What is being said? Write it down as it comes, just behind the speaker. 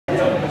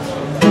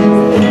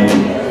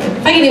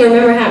I can't even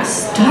remember how it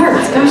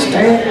starts. Gosh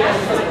darn it.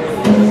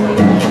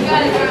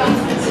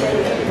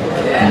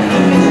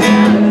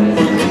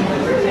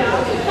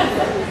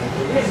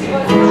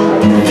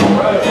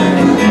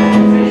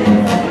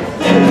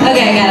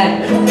 Okay, I got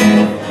it.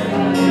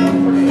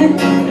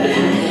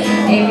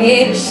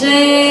 Aviator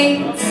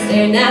shades,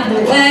 staring at the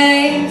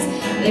waves,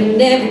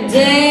 living every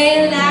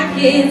day like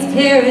it's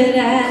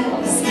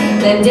paradise.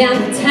 Let down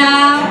the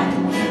top,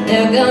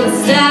 never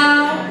gonna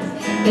stop,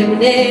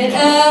 living it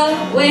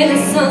up when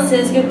the sun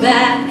says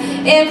goodbye.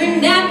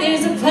 Every night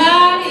there's a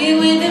party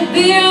with a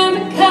beer and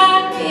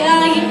Bacardi.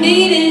 All you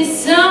need is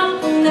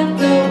something that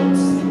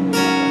floats,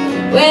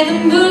 where the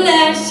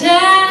moonlight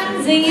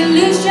shines and you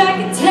lose track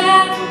of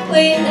time,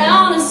 waiting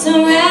on a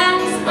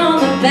sunrise on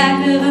the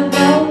back of a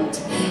boat.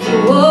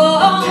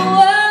 Whoa,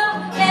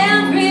 whoa,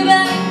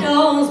 everybody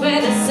knows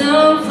where the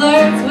sun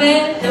flirts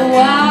with the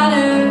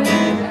water.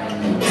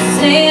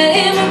 Sand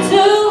in my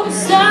tube,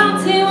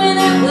 salty when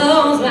it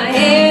blows. My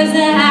hair's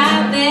a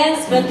hot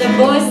mess, but the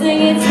boys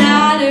think it's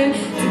hotter.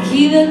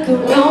 Tequila,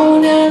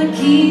 Corona, the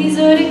Keys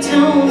or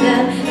Daytona.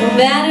 No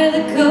matter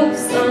the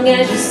coast, long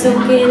as you're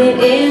soaking it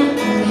in.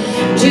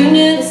 June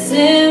to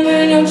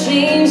December, no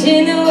change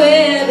in the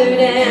weather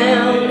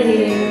down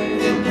here,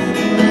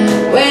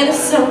 where the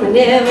summer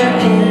never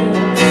ends.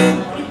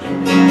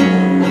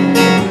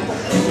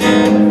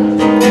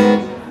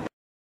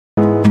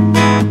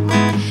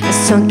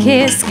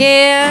 Sun-kissed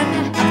skin,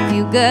 a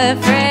few good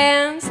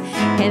friends,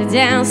 headed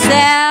down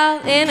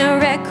south in a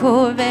red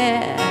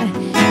Corvette.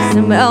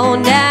 Some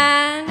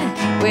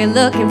 09, we're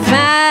looking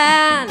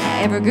fine.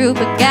 Every group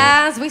of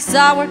guys we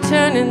saw were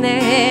turning their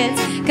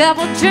heads.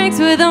 Couple drinks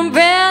with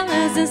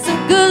umbrellas and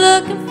some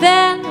good-looking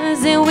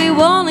fellas, and we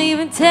won't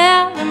even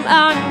tell them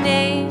our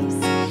names.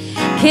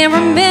 Can't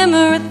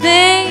remember a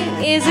thing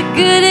is a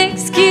good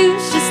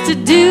excuse just to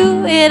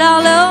do it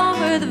all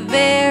over the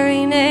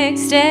very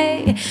next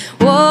day.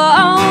 Whoa,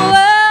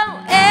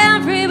 whoa,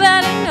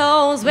 everybody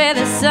knows where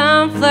the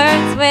sun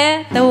flirts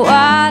with the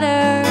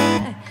water.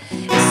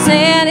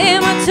 Sand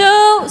in my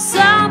toes,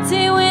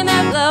 salty when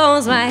that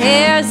blows. My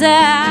hair's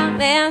a hot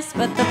mess,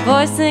 but the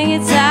boys think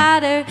it's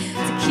hotter.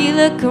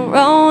 Tequila,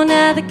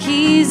 Corona, the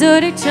Keys or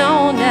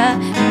Daytona.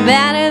 No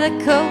matter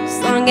the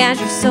coast, long as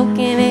you're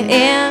soaking it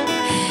in.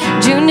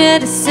 June to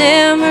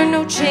December,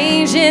 no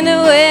change in the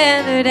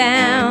weather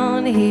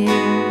down here,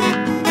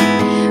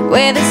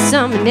 where the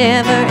summer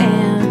never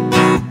ends.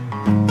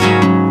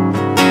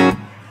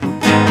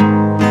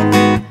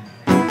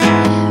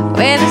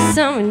 Where the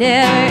summer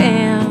never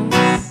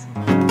ends.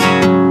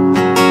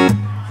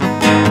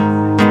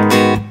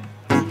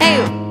 Hey,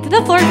 did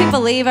the Florida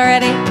people leave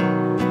already?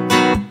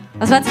 I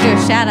was about to do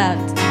a shout out.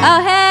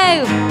 Oh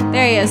hey,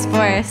 there he is,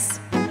 Forrest,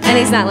 and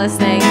he's not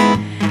listening.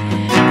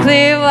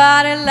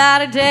 Clearwater,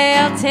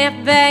 Lauderdale,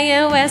 Tampa Bay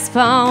and West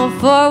Palm,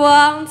 Fort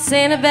Walton,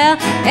 Sanibel,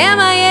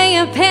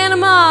 MIA and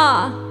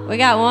Panama. We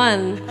got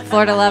one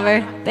Florida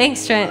lover.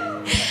 Thanks, Trent.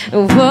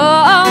 Whoa,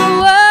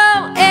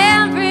 whoa,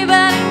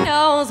 everybody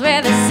knows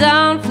where the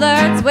sun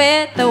flirts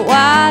with the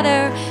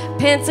water.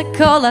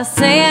 Pensacola,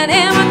 sand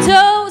in my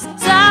toes,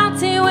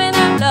 salty when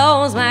it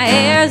blows. My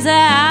hair's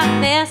a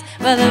hot mess,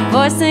 but the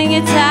boys think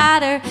it's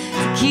hotter.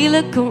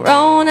 Tequila,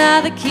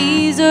 Corona, the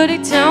Keys or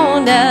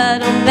Daytona.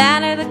 No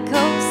matter the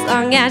coast,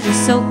 long as you're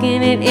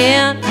soaking it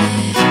in.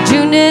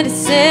 June to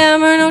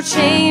December, no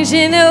change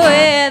in the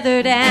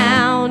weather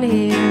down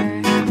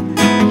here,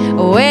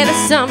 where the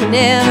summer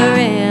never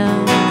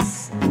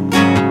ends.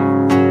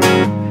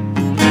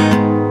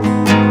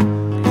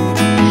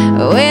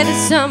 Where the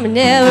summer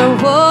never,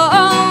 whoa,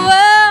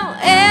 whoa,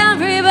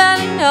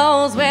 everybody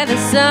knows where the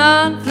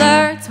sun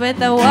flirts with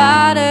the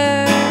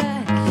water.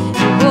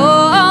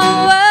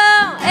 Whoa,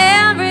 whoa,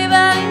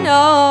 everybody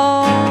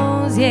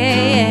knows, yeah,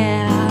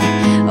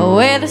 yeah,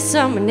 where the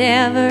summer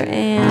never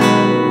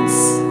ends.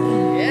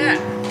 Yeah.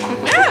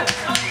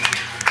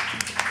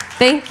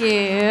 Thank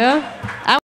you.